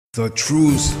The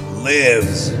truth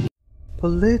lives.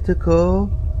 Political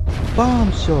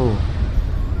Bomb Show,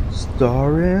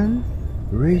 starring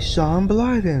Rayshawn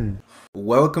Blyden.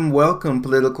 Welcome,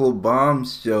 Political Bomb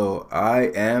Show.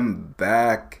 I am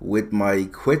back with my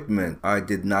equipment. I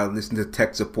did not listen to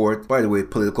tech support. By the way,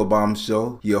 Political Bomb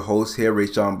Show, your host here,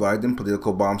 Rayshawn Blyden,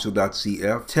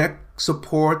 politicalbombshow.cf. Tech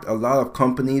support, a lot of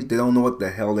companies, they don't know what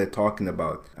the hell they're talking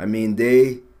about. I mean,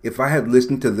 if I had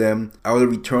listened to them, I would have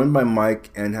returned my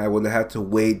mic and I would have had to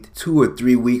wait 2 or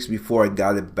 3 weeks before I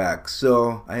got it back.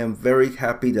 So I am very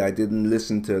happy that I didn't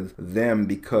listen to them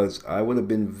because I would have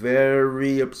been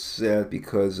very upset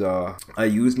because I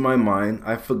used my mind.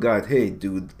 I forgot, hey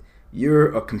dude,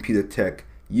 you're a computer tech.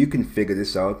 You can figure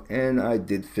this out, and I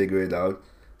did figure it out.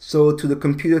 So to the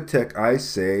computer tech, I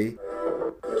say,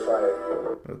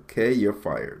 okay, you're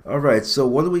fired. Alright, so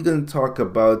what are we going to talk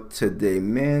about today?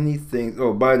 Many things.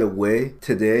 Oh, by the way,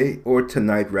 today, or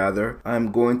tonight rather,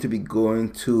 I'm going to be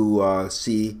going to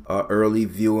see an early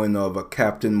viewing of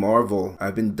Captain Marvel.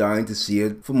 I've been dying to see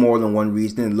it for more than one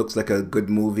reason. It looks like a good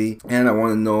movie, and I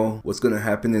want to know what's going to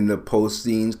happen in the post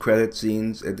scenes, credit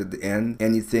scenes at the end.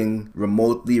 Anything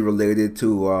remotely related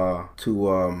to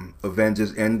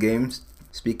Avengers Endgames.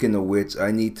 Speaking of which,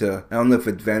 I don't know if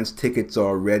advance tickets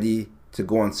are ready to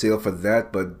go on sale for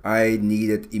that, but I need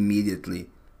it immediately.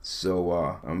 So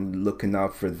I'm looking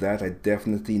out for that. I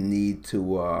definitely need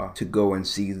to go and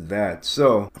see that.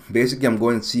 So basically, I'm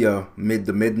going to see the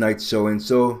midnight showing.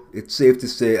 So it's safe to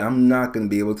say I'm not going to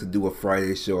be able to do a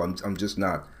Friday show. I'm just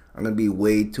not. I'm going to be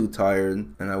way too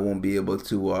tired, and I won't be able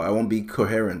to, I won't be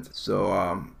coherent. So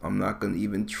I'm not going to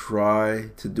even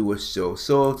try to do a show.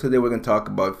 So today we're going to talk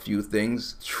about a few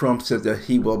things. Trump says that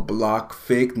he will block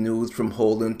fake news from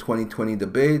holding 2020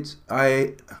 debates.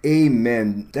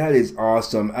 Amen. That is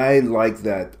awesome. I like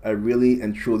that. I really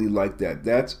and truly like that.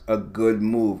 That's a good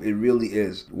move. It really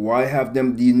is. Why have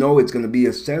them? You know it's going to be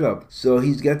a setup. So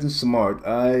he's getting smart.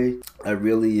 I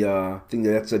really think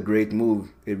that's a great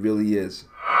move. It really is.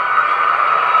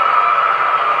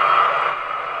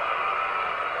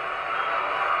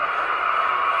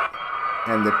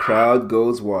 And the crowd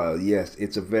goes wild. Yes,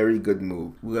 it's a very good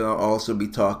move. We're going to also be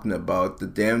talking about the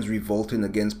Dems revolting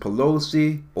against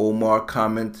Pelosi, Omar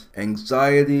comment,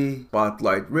 anxiety,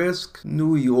 spotlight risk,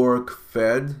 New York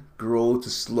Fed grow to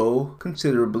slow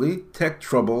considerably, tech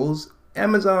troubles,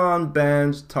 Amazon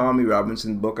bans Tommy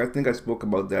Robinson book. I think I spoke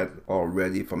about that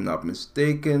already if I'm not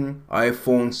mistaken.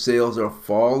 iPhone sales are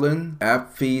falling.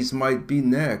 App fees might be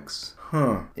next.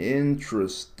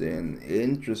 Interesting.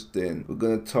 We're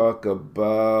gonna talk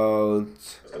about...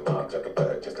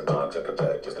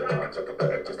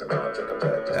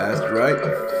 That's right.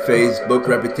 Facebook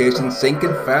reputation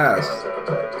sinking fast.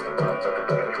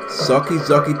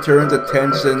 Zucky turns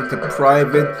attention to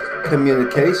private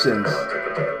communications.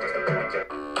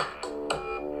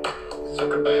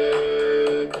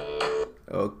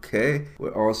 Okay,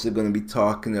 we're also going to be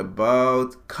talking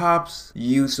about cops'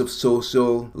 use of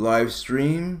social live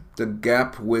stream, the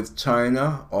gap with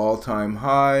China, all-time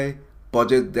high,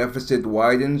 budget deficit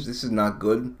widens. This is not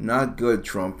good. Not good,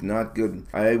 Trump. Not good.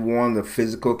 I want a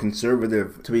fiscal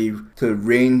conservative to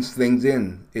rein things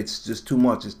in. It's just too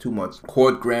much. It's too much.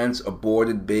 Court grants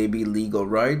aborted baby legal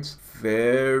rights.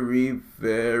 Very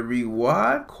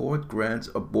what? Court grants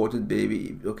aborted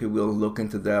baby. Okay, we'll look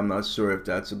into that. I'm not sure if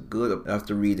that's a good. I have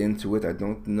to read into it. I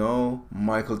don't know.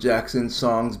 Michael Jackson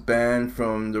songs banned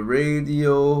from the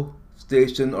radio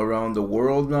station around the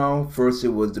world now. First it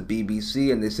was the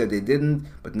BBC and they said they didn't,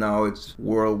 but now it's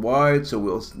worldwide, so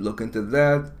we'll look into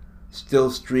that. Still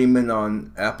streaming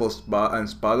on Apple and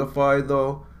Spotify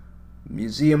though.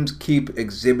 Museums keep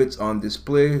exhibits on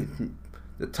display.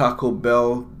 The Taco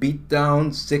Bell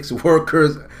beatdown, 6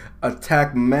 workers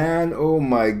attack man. Oh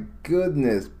my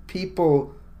goodness,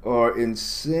 people are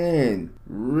insane.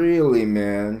 Really,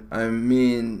 man. I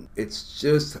mean, it's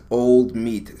just old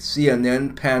meat.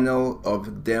 CNN panel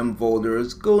of Dem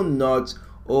voters go nuts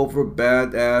over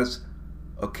badass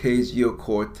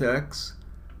Ocasio-Cortez.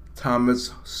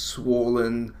 Thomas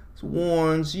Swollen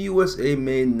warns USA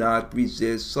may not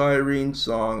resist siren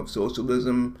song of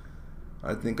socialism.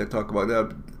 I think I talked about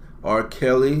that. R.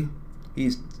 Kelly,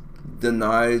 he's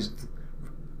denies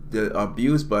the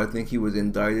abuse, but I think he was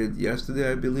indicted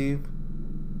yesterday, I believe.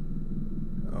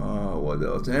 What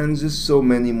else? And just so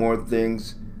many more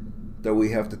things that we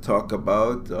have to talk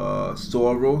about.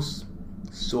 Soros.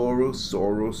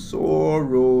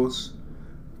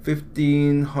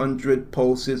 1,500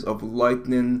 pulses of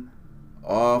lightning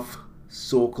off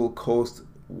Sokol Coast.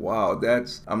 Wow,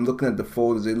 I'm looking at the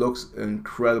photos. It looks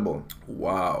incredible.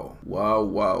 Wow.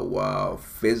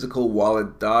 Physical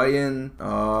wallet dying.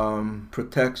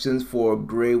 Protections for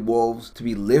gray wolves to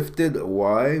be lifted.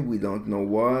 Why? We don't know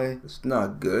why. It's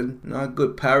not good. Not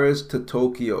good. Paris to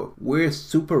Tokyo. We're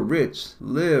super rich.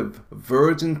 Live.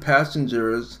 Virgin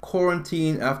passengers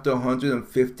quarantine after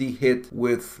 150 hit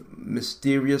with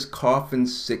mysterious coffin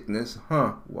sickness.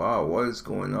 Huh. Wow, what is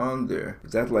going on there?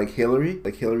 Is that like Hillary?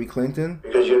 Like Hillary Clinton?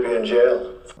 Because you'll be in jail.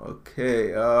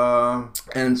 Okay,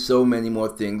 and so many more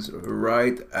things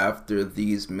right after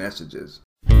these messages.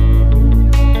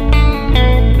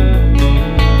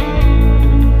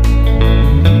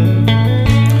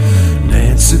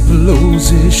 Nancy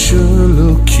Pelosi sure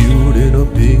look cute in a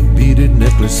big beaded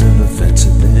necklace and a fancy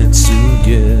pants suit,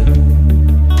 yeah.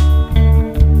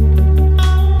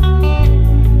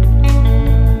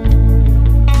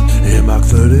 Mark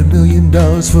 $30 million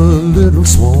for a little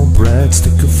swamp rat.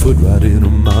 Stick a foot right in her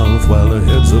mouth while her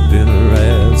head's up in her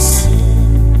ass.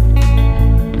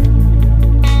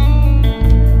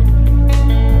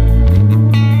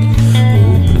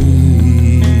 Oh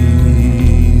please,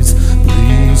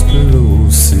 please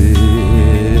Pelosi,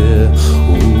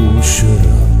 oh shut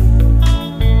up.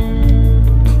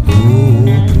 Oh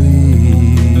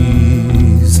please,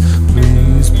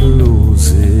 please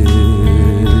Pelosi.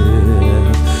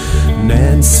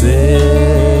 Nancy,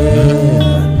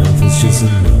 nothing's just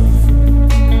enough.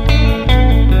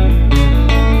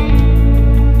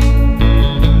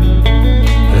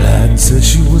 Latin said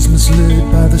she was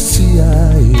misled by the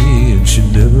CIA, and she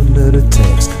never met a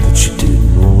tax that she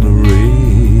didn't want to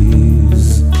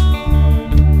raise.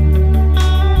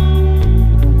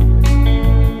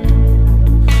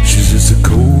 She's just a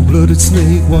cold-blooded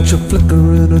snake. Watch her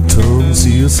flicker in her tongue.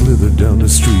 See her slither down the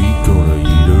street, gonna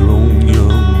eat her own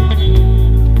young.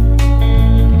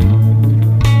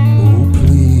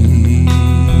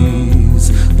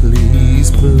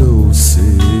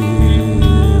 Pelosi,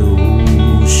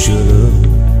 oh shut up.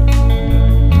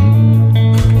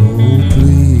 Oh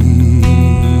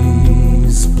please,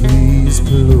 please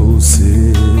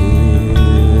Pelosi.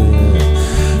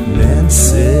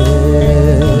 Nancy,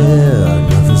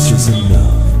 nothing's just enough.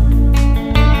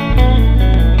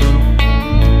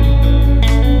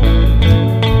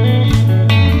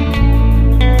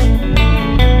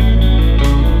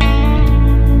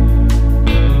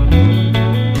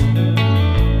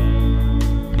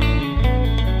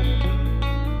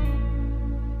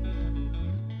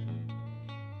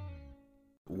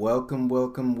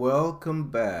 Welcome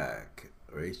back.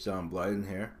 Rayshawn Blyden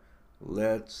here.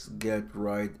 Let's get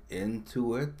right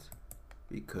into it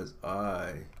because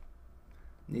I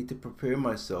need to prepare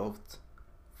myself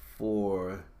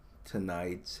for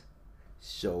tonight's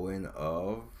showing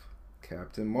of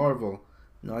Captain Marvel.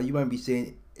 Now you might be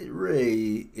saying,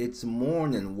 Ray, it's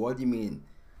morning. What do you mean?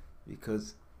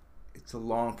 Because it's a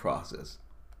long process.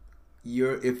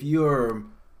 If you're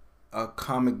a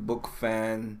comic book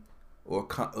fan or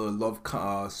love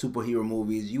superhero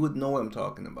movies, you would know what I'm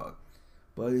talking about,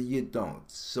 but you don't.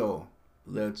 So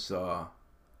let's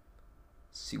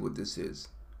see what this is.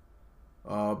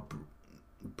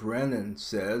 Brennan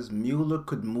says Mueller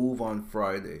could move on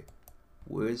Friday.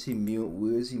 Where is he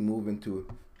moving to?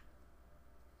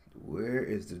 Where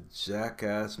is the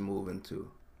jackass moving to?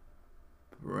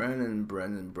 Brennan.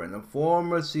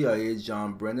 Former CIA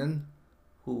John Brennan,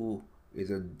 who is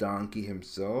a donkey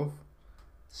himself,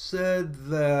 said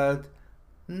that,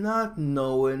 not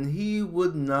knowing, he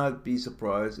would not be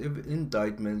surprised if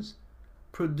indictments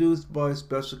produced by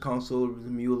Special Counsel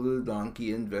Mueller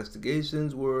donkey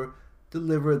investigations were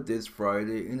delivered this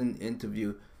Friday. In an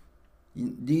interview,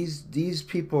 these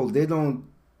people, they don't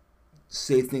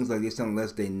say things like this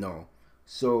unless they know.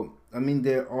 So I mean,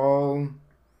 they're all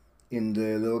in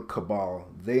their little cabal.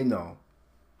 They know.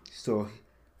 So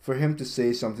for him to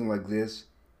say something like this,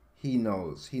 he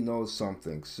knows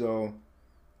something. So,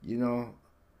 you know,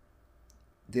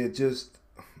 they're just,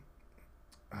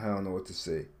 I don't know what to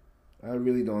say. I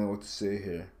really don't know what to say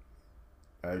here.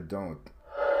 I don't.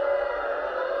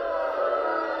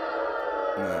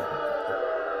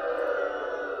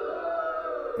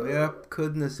 Yep,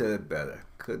 couldn't have said it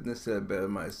better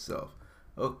myself.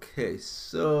 Okay,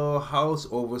 so House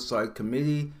Oversight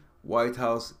Committee, White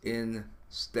House in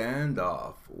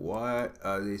standoff. What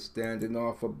are they standing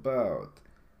off about?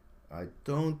 I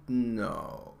don't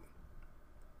know.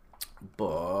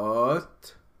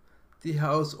 But the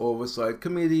House Oversight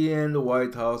Committee and the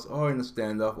White House are in a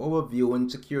standoff over viewing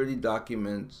security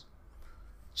documents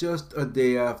just a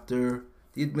day after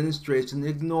the administration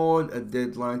ignored a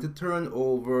deadline to turn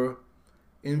over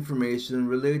information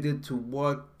related to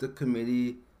what the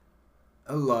committee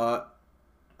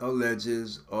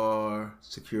alleges are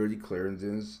security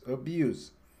clearances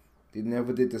abuse. They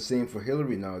never did the same for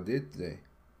Hillary now, did they?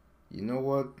 You know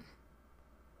what?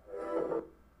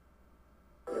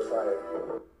 You're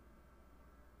fired.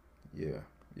 Yeah,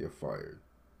 you're fired.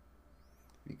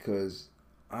 Because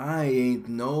I ain't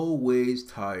no ways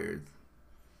tired.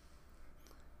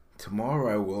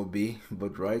 Tomorrow I will be,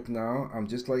 but right now I'm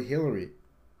just like Hillary.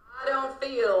 I don't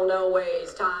feel no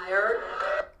ways tired.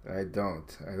 I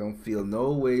don't feel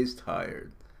no ways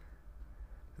tired.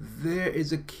 There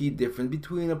is a key difference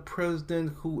between a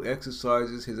president who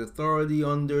exercises his authority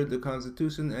under the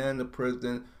Constitution and a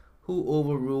president who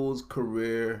overrules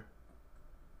career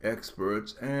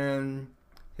experts and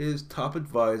his top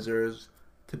advisors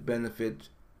to benefit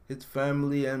his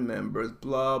family and members.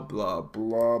 Blah, blah,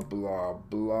 blah, blah,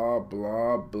 blah,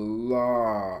 blah,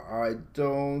 blah. I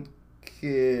don't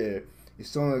care. It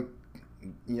sounds like,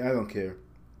 yeah, I don't care.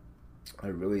 I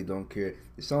really don't care.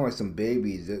 They sound like some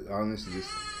babies. That honestly,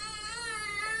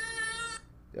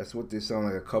 that's what they sound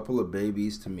like. A couple of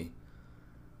babies to me.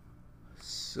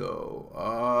 So,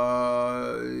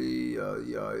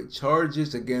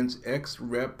 charges against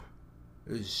ex-rep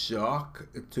Jacques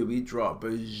to be dropped.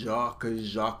 Jacques.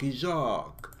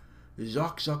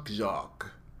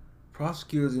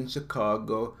 Prosecutors in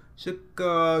Chicago. La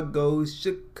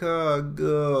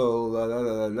la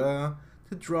la la.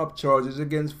 To drop charges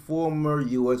against former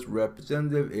U.S.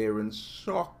 Representative Aaron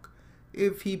Schock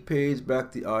if he pays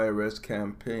back the IRS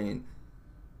campaign.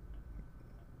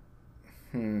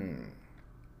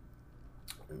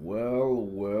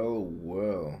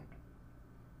 Well.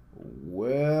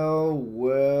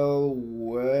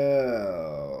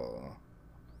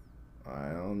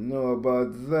 I don't know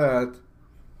about that.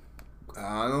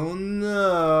 I don't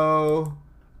know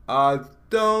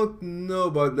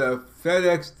about that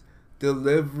FedEx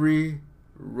delivery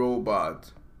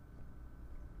robot.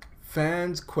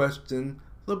 Fans question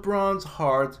LeBron's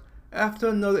heart after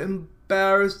another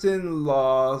embarrassing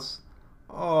loss.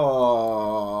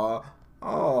 Oh,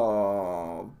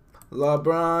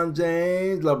 LeBron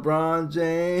James.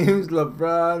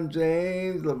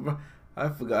 I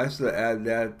forgot. I should add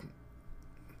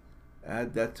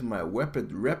that to my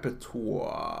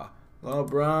repertoire.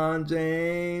 LeBron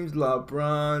James.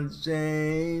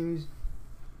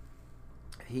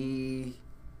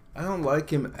 I don't like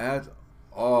him at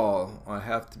all. I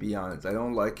have to be honest. I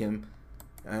don't like him,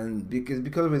 and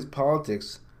because of his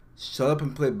politics. Shut up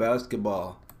and play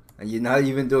basketball. And you're not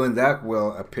even doing that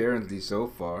well, apparently, so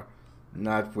far.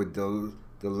 Not with the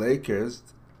Lakers.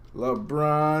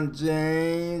 LeBron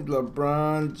James.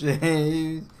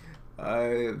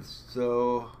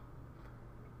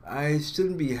 I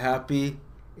shouldn't be happy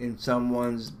in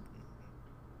someone's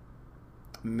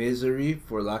misery,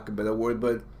 for lack of a better word,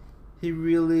 but he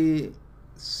really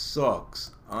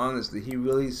sucks. Honestly, he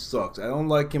really sucks. I don't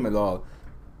like him at all.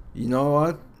 You know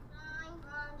what?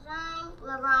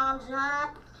 LeBron James.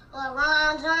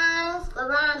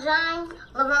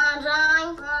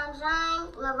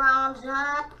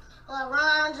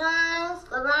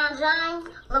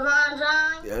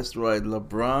 That's right,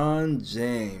 LeBron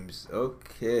James.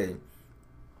 Okay.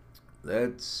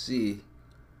 Let's see.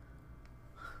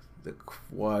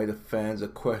 Why the fans are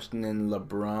questioning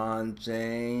LeBron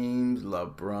James.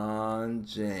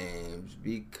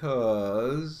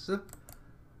 Because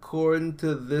according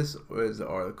to this, where's the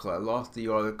article? I lost the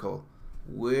article.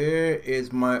 Where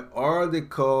is my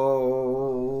article?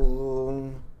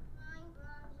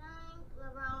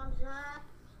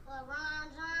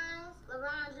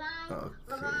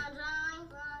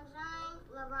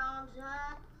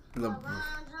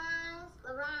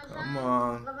 Come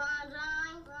on.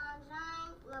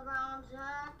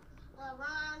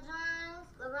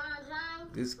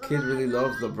 This kid really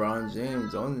loves LeBron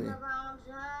James, don't he?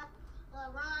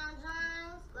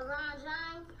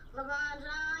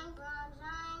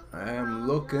 I am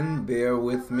looking, bear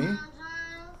with me.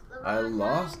 I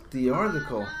lost the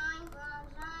article.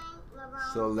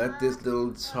 So let this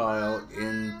little child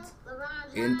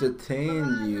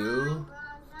entertain you.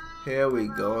 Here we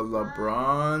go,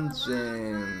 LeBron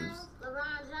James.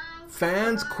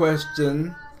 Fans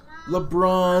question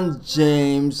LeBron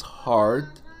James'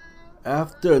 heart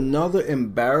after another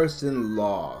embarrassing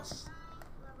loss.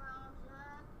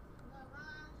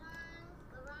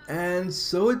 And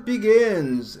so it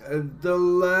begins. The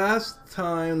last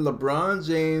time LeBron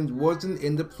James wasn't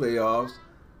in the playoffs,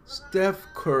 Steph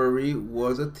Curry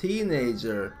was a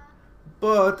teenager.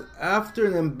 But after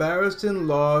an embarrassing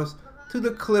loss to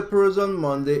the Clippers on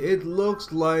Monday, it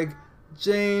looks like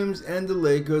James and the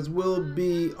Lakers will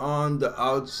be on the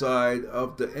outside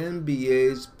of the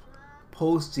NBA's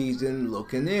postseason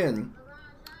looking in.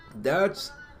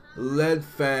 That's led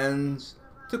fans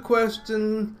to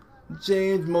question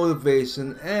James'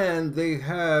 motivation, and they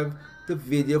have the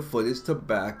video footage to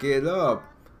back it up.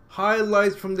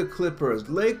 Highlights from the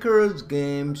Clippers-Lakers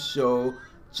game show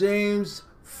James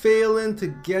failing to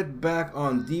get back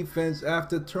on defense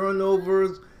after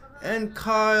turnovers, and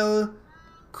Kyle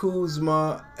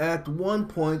Kuzma at one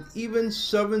point even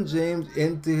shoving James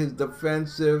into his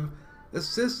defensive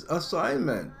assist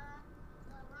assignment.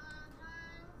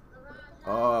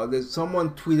 There's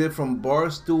someone tweeted from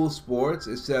Barstool Sports.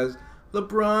 It says,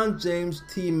 LeBron James'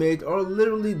 teammates are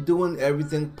literally doing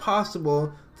everything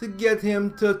possible to get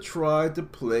him to try to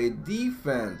play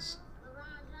defense.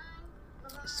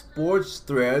 Sports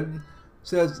Thread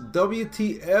says,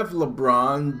 WTF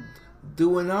LeBron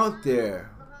doing out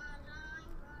there?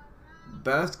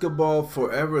 Basketball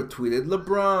Forever tweeted,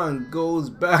 LeBron goes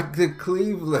back to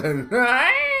Cleveland.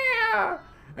 And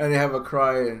they have a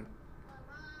crying.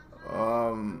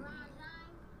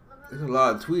 There's a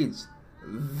lot of tweets.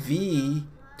 V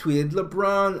tweeted,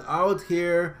 LeBron out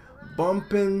here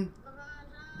bumping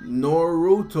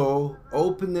Naruto,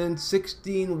 opening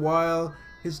 16 while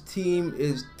his team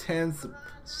is 10th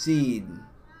seed.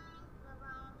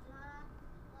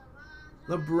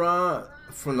 LeBron,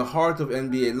 from the heart of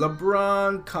NBA,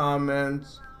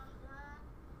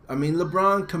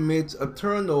 LeBron commits a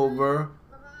turnover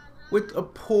with a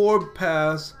poor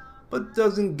pass, but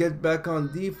doesn't get back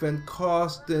on defense,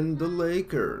 costing the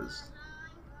Lakers.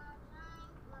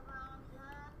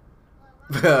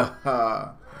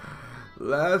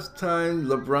 Last time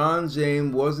LeBron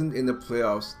James wasn't in the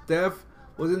playoffs, Steph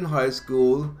was in high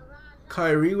school,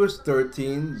 Kyrie was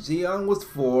 13, Zion was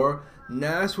 4,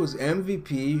 Nash was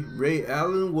MVP, Ray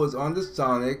Allen was on the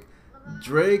Sonic,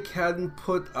 Drake hadn't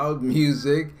put out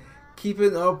music,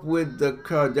 Keeping Up with the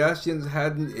Kardashians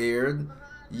hadn't aired,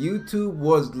 YouTube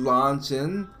was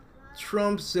launching,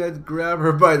 Trump said grab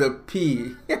her by the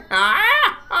pee.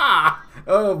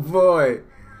 Oh boy.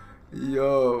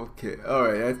 Yo, okay.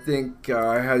 Alright, I think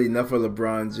I had enough of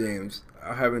LeBron James.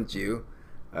 Haven't you?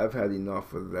 I've had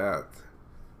enough of that.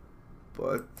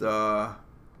 But,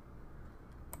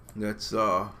 let's,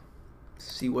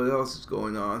 see what else is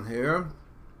going on here.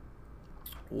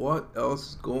 What else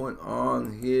is going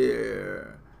on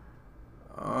here?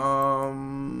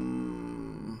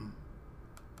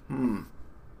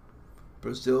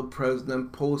 Brazil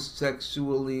president posts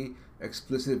sexually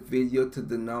explicit video to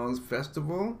denounce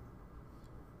festival?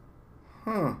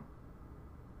 Huh.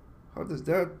 How does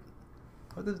that,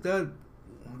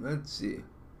 let's see.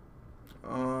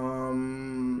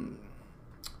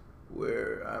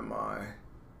 Where am I?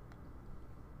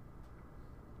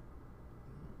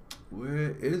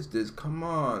 Where is this? Come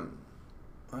on.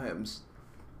 I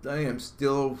am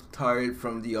still tired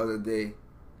from the other day.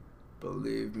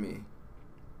 Believe me.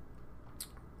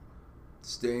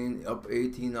 Staying up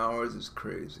 18 hours is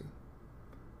crazy.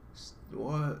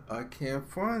 What? I can't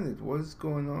find it. What is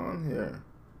going on here?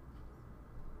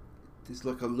 It's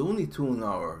like a Looney Tune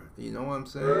hour. You know what I'm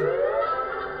saying?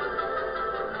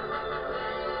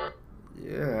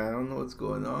 Yeah, I don't know what's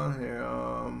going on here.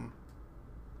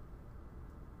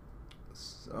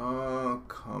 Oh,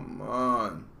 come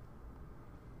on.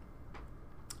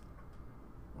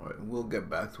 Alright, we'll get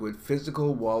back to it.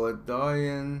 Physical wallet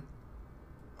dying.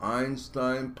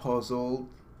 Einstein puzzle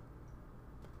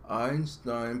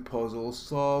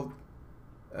solved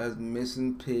as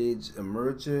missing page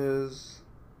emerges.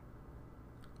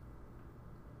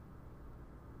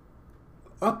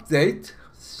 Update: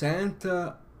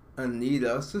 Santa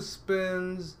Anita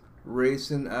suspends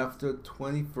racing after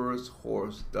 21st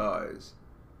horse dies.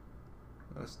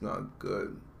 That's not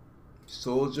good.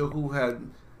 Soldier who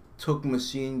had took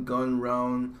machine gun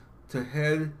round to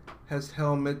head has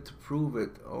helmet to prove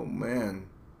it. Oh man,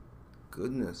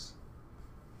 goodness.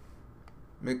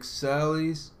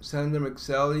 Senator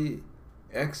McSally,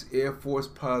 ex-Air Force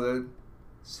pilot,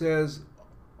 says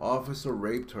officer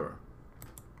raped her.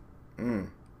 Oh,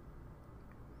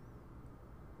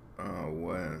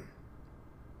 when?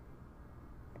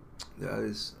 That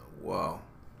is, wow.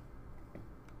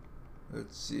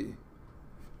 Let's see.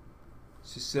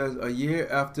 She says, a year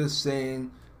after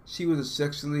saying she was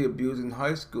sexually abused in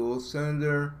high school,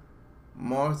 Senator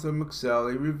Martha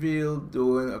McSally revealed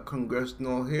during a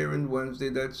congressional hearing Wednesday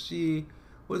that she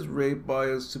was raped by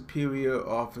a superior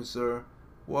officer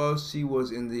while she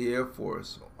was in the Air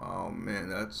Force. Oh man,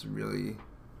 that's really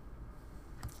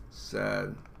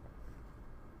sad.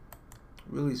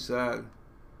 Really sad.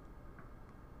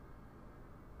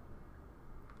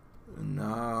 And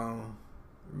now,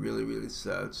 really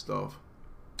sad stuff.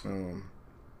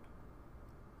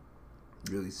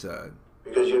 Really sad.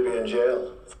 Because you'd be in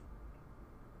jail.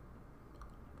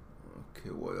 Okay,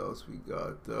 what else we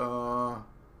got?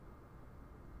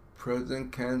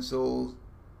 President cancels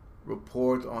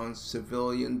report on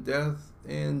civilian death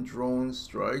in drone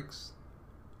strikes.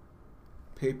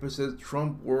 Paper says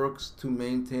Trump works to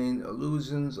maintain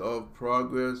illusions of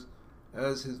progress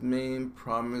as his main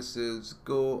promises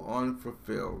go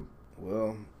unfulfilled.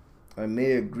 Well, I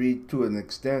may agree to an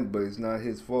extent, but it's not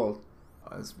his fault.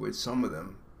 As with some of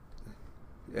them.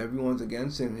 Everyone's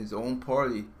against him. His own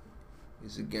party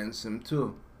is against him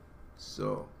too.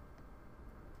 So,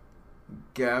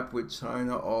 gap with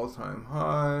China all-time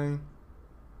high.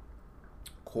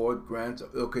 Court grants.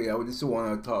 Okay, this is the one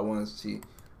I want to see.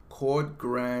 Court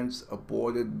grants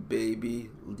aborted baby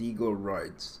legal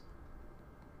rights.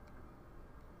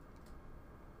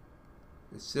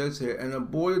 It says here, an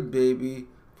aborted baby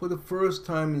for the first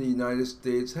time in the United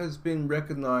States has been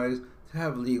recognized to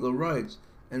have legal rights.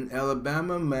 An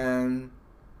Alabama man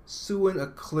suing a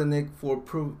clinic for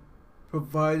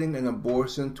providing an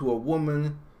abortion to a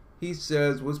woman he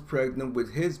says was pregnant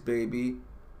with his baby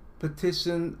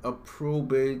petitioned a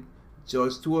probate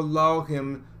judge to allow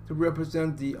him to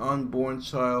represent the unborn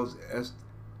child's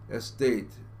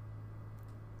estate.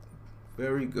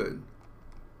 Very good.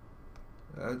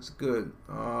 That's good.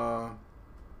 The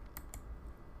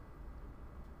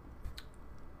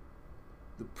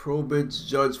probate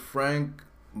judge Frank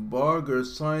Barger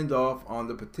signed off on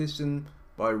the petition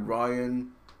by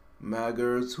Ryan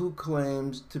Maggers, who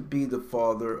claims to be the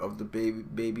father of the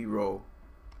baby Roe.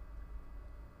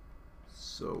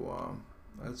 So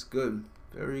that's good.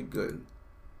 Very good.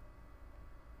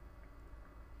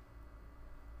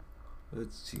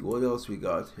 Let's see what else we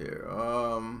got here.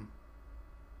 I'm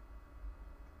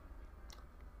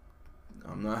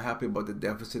not happy about the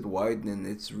deficit widening.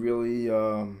 It's really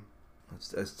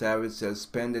as Savage says,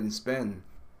 spend and spend.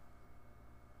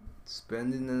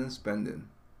 Spending and spending.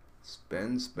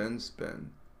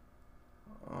 Spend.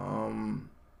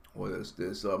 What is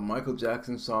this? Michael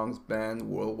Jackson songs banned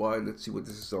worldwide. Let's see what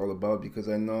this is all about, because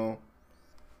I know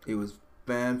it was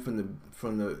banned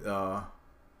from the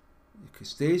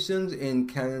stations in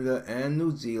Canada and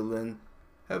New Zealand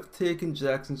have taken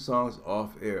Jackson songs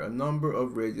off air. A number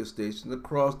of radio stations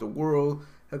across the world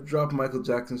have dropped Michael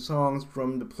Jackson songs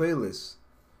from the playlist.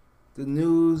 The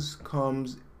news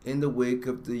comes in the wake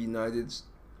of the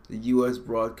U.S.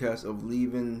 broadcast of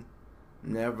Leaving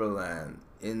Neverland,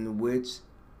 in which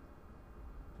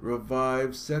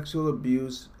revived sexual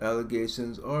abuse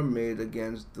allegations are made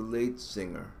against the late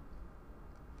singer.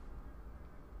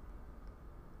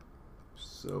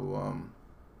 So,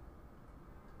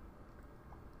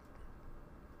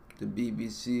 the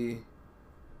BBC,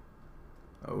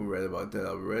 I read about that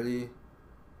already.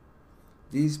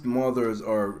 These mothers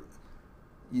are,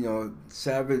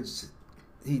 Savage,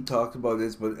 he talked about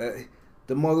this, but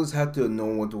the mothers had to have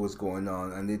known what was going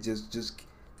on, and they just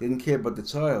didn't care about the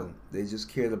child. They just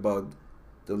cared about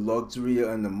the luxury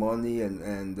and the money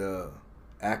and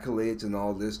accolades and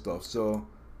all this stuff. So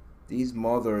these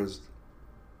mothers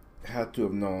had to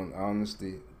have known,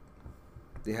 honestly.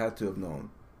 They had to have known.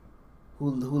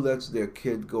 Who lets their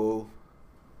kid go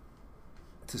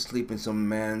to sleep in some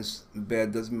man's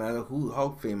bed? Doesn't matter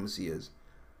how famous he is.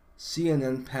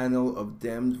 CNN panel of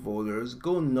Dems voters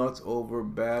go nuts over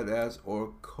badass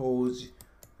or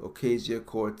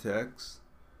Ocasio-Cortez.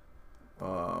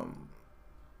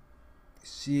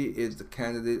 She is the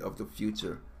candidate of the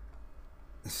future.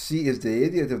 She is the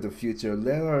idiot of the future.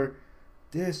 They're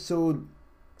so,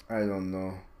 I don't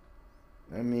know.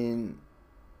 I mean,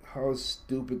 how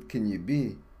stupid can you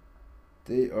be?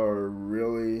 They are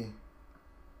really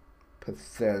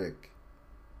pathetic.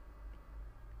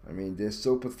 I mean, they're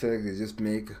so pathetic, they just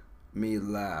make me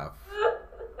laugh.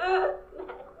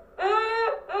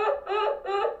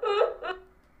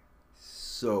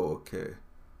 So, okay.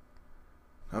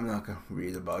 I'm not gonna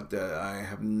read about that. I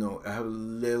have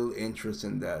little interest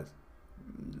in that.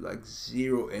 Like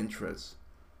zero interest.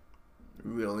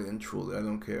 Really and truly, I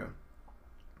don't care.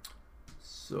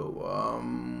 So,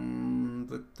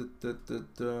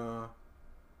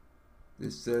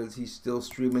 It says he's still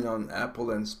streaming on Apple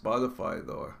and Spotify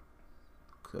though.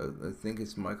 Cause I think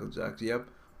it's Michael Jackson. Yep,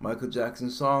 Michael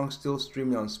Jackson song still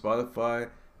streaming on Spotify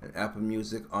and Apple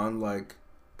Music, unlike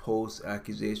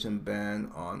post-accusation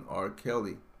ban on R.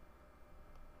 Kelly.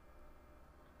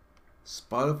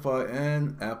 Spotify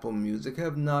and Apple Music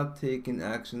have not taken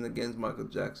action against Michael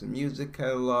Jackson music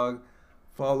catalog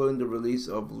following the release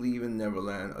of Leaving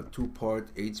Neverland, a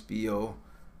 2-part HBO.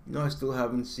 I still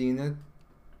haven't seen it,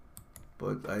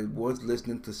 but I was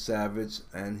listening to Savage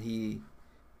and he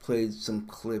played some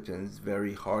clips and it's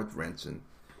very heart-wrenching.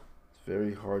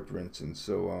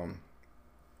 So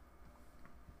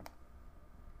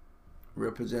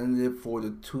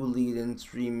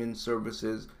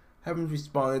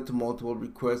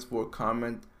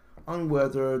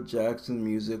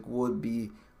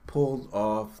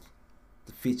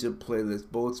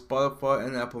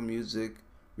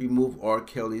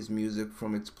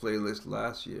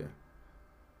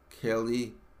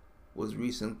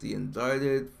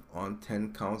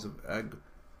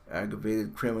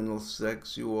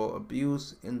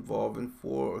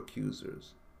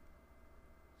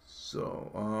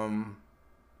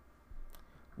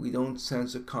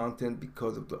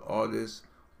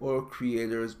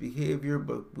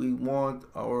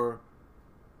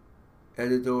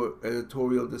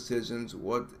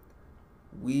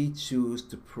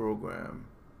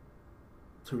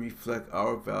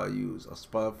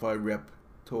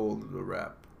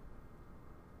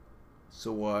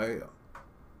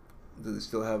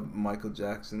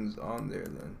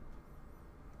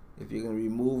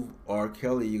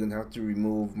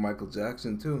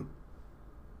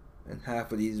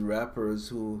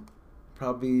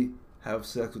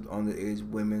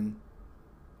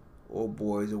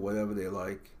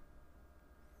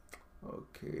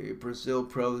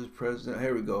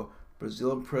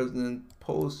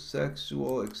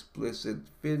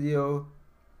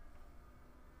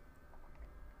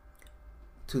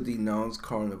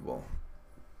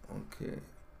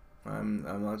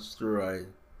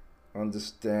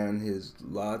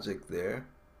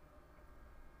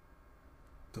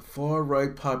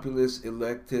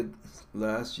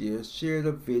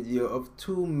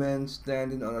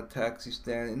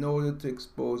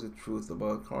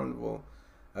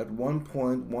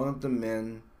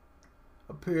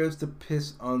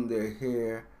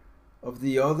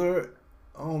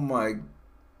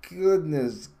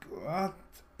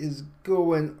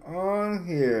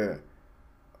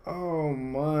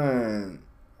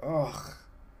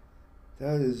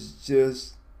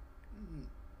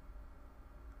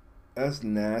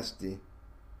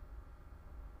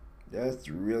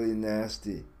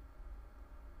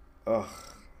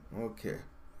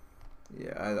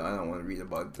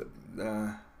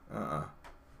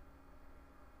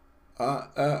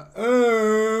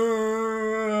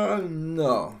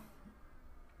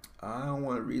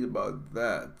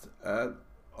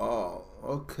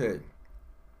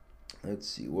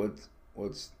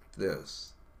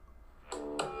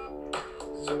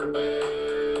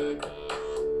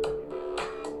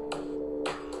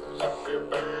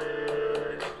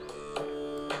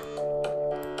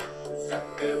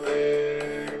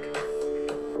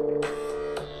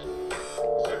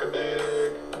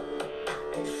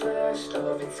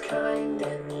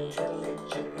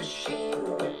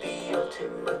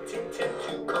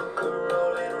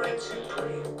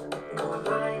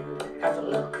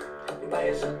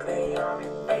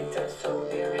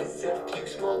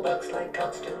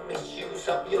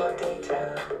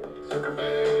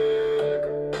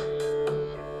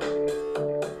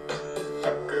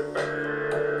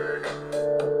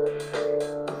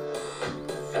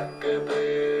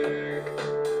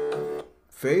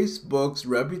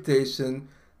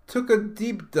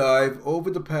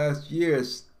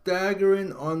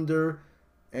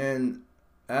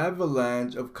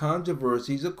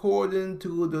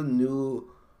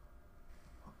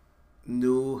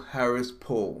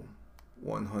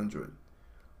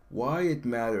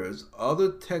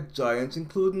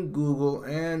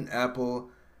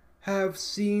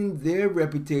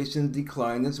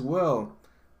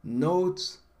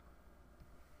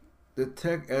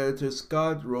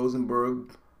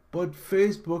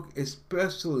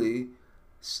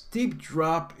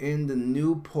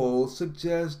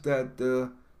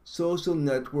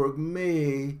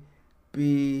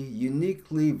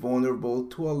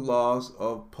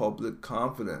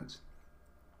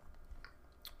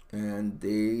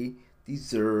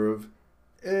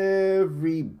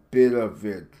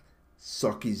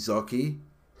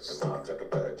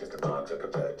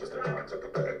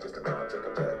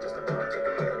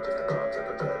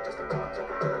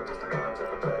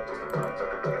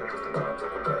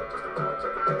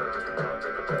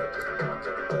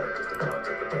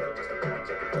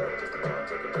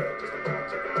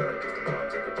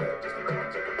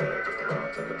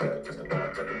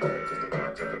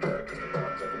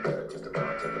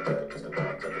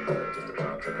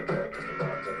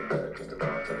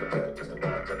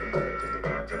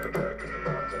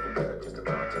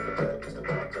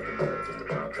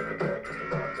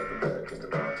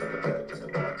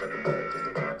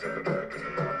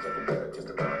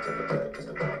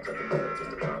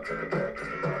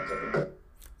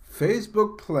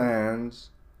Facebook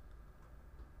plans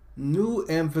new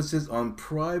emphasis on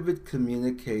private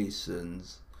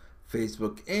communications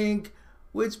Facebook Inc.,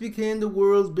 which became the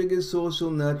world's biggest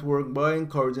social network by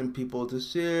encouraging people to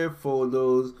share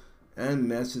photos and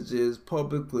messages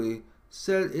publicly,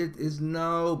 said it is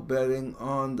now betting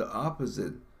on the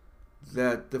opposite,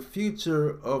 that the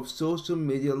future of social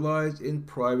media lies in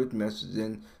private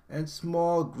messaging and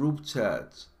small group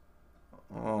chats.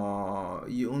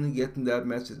 You only getting that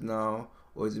message now,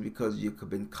 or is it because you've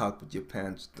been caught with your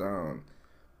pants down,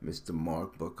 Mr.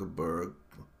 Mark Zuckerberg?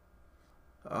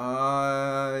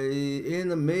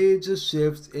 In a major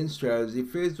shift in strategy,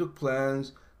 Facebook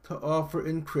plans to offer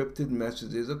encrypted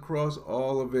messages across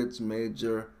all of its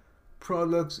major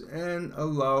products and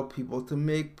allow people to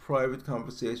make private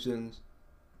conversations.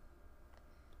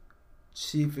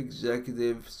 Chief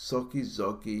Executive Suki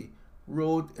Zuki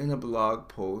wrote in a blog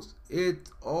post, it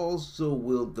also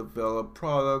will develop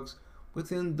products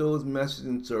within those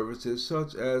messaging services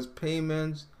such as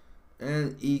payments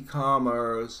and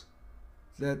e-commerce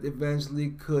that eventually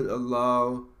could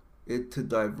allow it to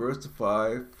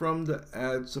diversify from the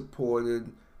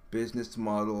ad-supported business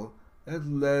model that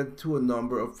led to a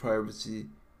number of privacy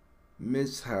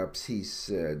mishaps, he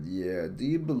said. Yeah, do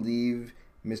you believe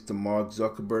Mr. Mark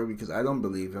Zuckerberg? Because I don't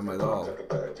believe him at all.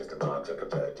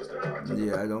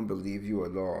 Yeah, I don't believe you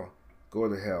at all. Go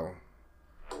to hell.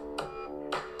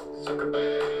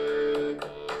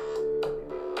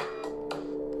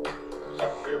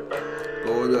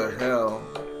 Go to hell.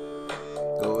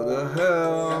 Go to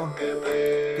hell.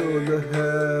 Go to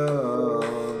hell.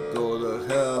 Go to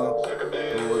hell.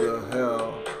 Go to hell.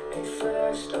 A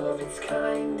first of its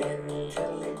kind, an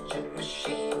intelligent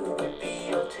machine with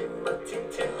the ultimate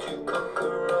intent to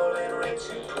conquer all and reign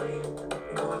supreme.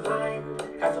 Go online,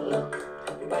 have a look.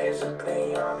 Buy a Zuck,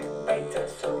 they are in beta,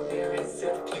 so there is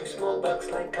a few small bugs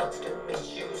like constant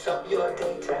misuse of your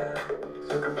data.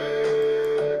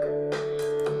 Zuckerberg.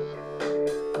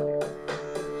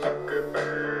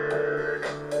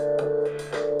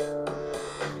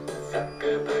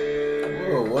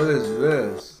 Whoa, what is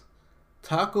this?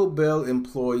 Taco Bell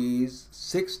employees,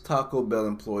 6 Taco Bell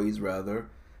employees rather,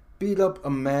 beat up a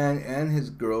man and his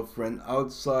girlfriend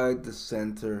outside the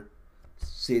center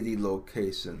city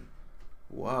location.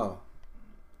 Wow.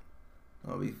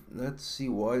 Let's see,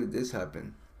 why did this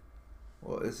happen?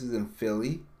 Well, this is in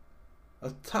Philly.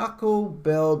 A Taco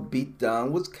Bell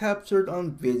beatdown was captured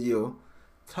on video.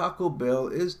 Taco Bell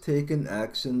is taking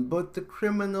action, but the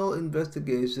criminal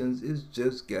investigations is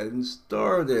just getting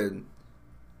started.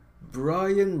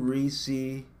 Brian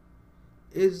Reese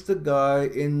is the guy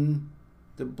in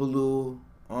the blue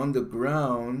on the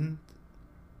ground.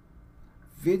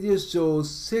 Video shows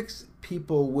 6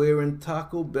 people wearing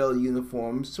Taco Bell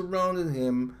uniforms surrounded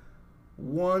him,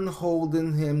 one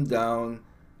holding him down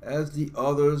as the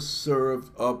others served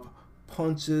up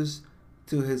punches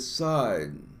to his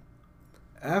side.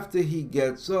 After he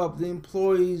gets up, the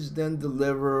employees then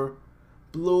deliver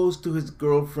blows to his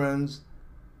girlfriend's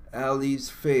Allie's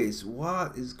face.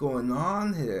 What is going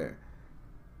on here?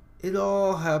 It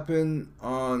all happened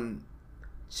on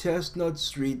Chestnut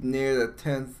Street near the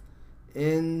 10th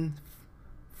in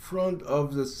front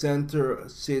of the center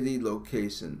city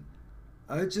location.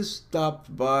 I just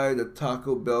stopped by the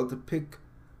Taco Bell to pick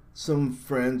some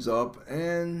friends up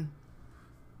and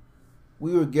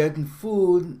we were getting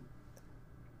food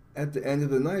at the end of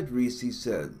the night, Reese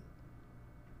said.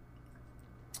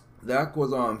 That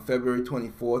was on February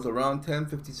 24th around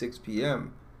 10:56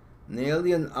 p.m.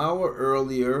 Nearly an hour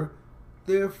earlier,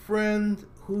 their friend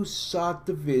who shot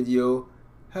the video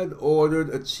had ordered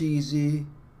a cheesy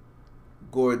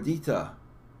gordita.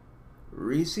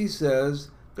 Reese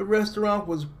says the restaurant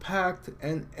was packed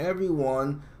and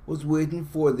everyone was waiting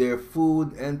for their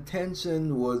food and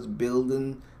tension was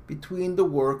building between the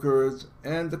workers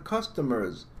and the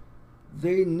customers.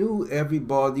 They knew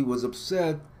everybody was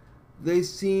upset. They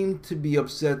seemed to be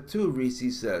upset too,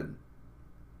 Reese said.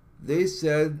 They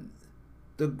said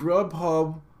the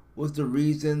Grubhub was the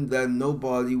reason that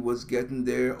nobody was getting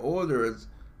their orders.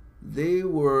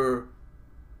 Grubhub,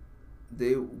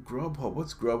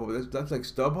 what's Grubhub? That's like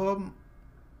StubHub?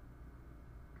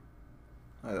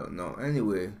 I don't know.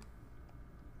 Anyway.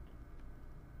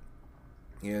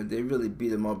 Yeah, they really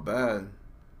beat him up bad.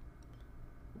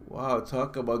 Wow,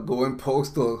 talk about going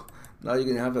postal. Now you're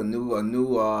gonna have a new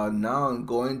noun,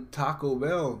 going Taco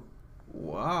Bell.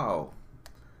 Wow.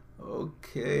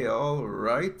 Okay,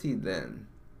 alrighty then.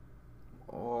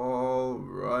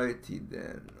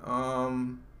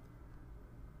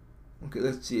 Okay,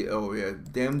 let's see. Oh yeah,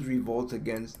 Dems revolt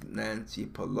against Nancy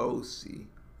Pelosi.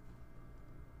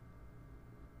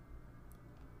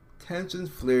 Tension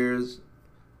flares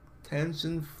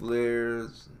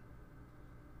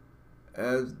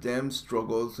as them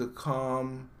struggle to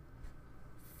calm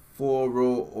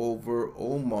furrow over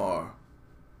Omar.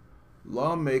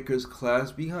 Lawmakers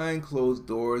clashed behind closed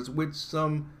doors, with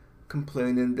some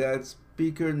complaining that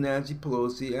Speaker Nancy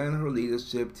Pelosi and her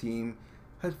leadership team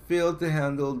had failed to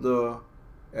handle the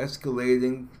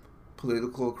escalating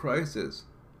political crisis.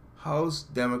 House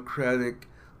Democratic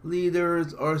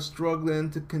leaders are struggling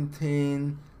to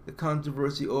contain the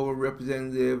controversy over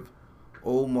Representative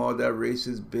Omar "that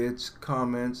racist bitch"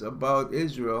 comments about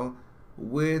Israel,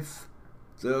 with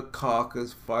the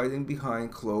caucus fighting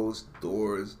behind closed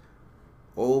doors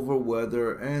over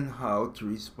whether and how to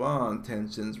respond.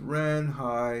 Tensions ran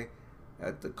high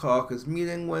at the caucus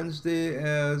meeting Wednesday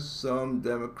as some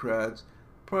Democrats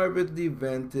privately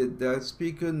vented that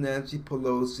Speaker Nancy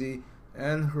Pelosi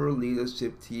and her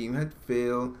leadership team had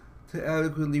failed to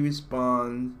adequately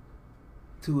respond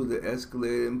to the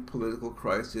escalating political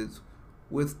crisis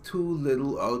with too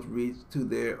little outreach to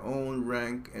their own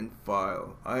rank and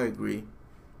file. I agree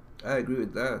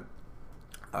with that.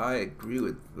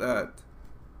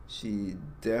 She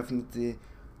definitely,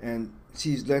 and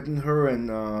she's letting her and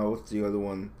what's the other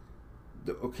one,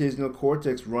 the Occasional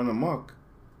Cortex, run amok.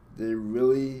 They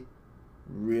really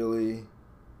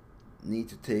need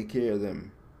to take care of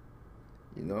them,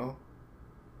 you know.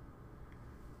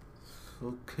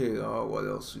 Okay, what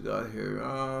else we got here?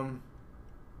 I'm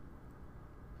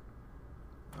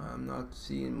not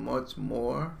seeing much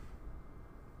more,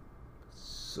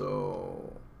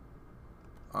 so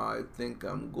I think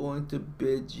I'm going to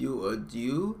bid you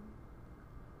adieu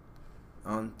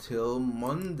until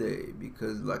Monday,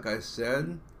 because like I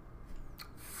said,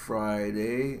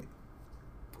 Friday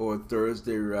or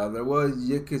Thursday rather, well,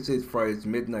 you could say Friday's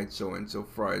midnight showing, so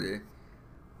Friday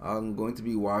I'm going to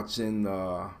be watching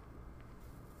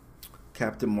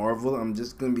Captain Marvel. I'm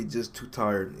just going to be just too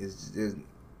tired.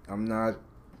 I'm not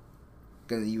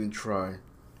going to even try.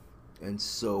 And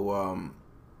so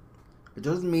it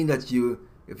doesn't mean that it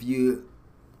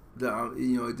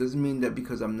doesn't mean that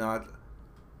because I'm not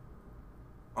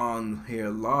on here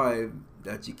live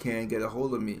that you can't get a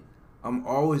hold of me. I'm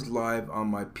always live on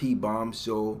my P Bomb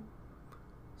Show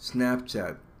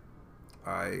Snapchat.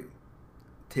 I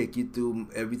take you through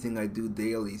everything I do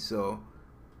daily, so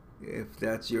if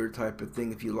that's your type of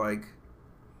thing, if you like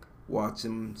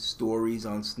watching stories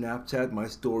on Snapchat, my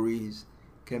stories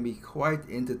can be quite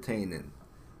entertaining.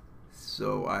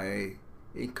 So I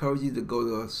encourage you to go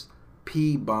to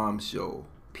P Bomb Show,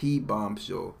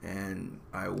 and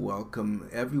I welcome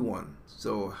everyone.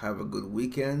 So have a good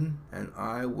weekend, and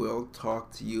I will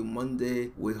talk to you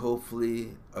Monday with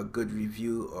hopefully a good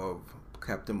review of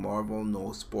Captain Marvel,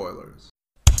 no spoilers.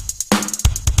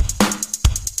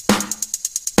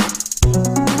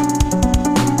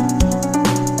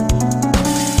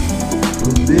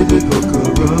 Political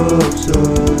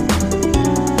corruption,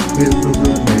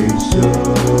 misinformation.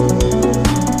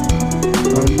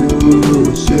 A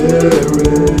new sheriff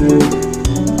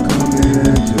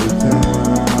coming to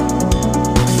town.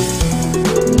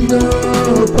 No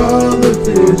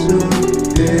politician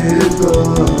is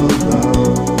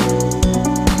allowed.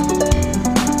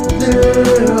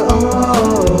 They're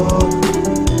all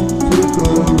too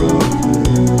corrupted.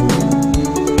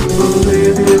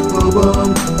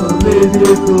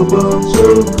 Political bomb, so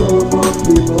come on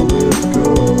people, let's go.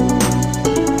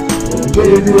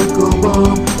 Political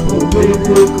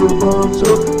bomb, so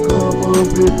come on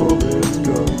people, let's go.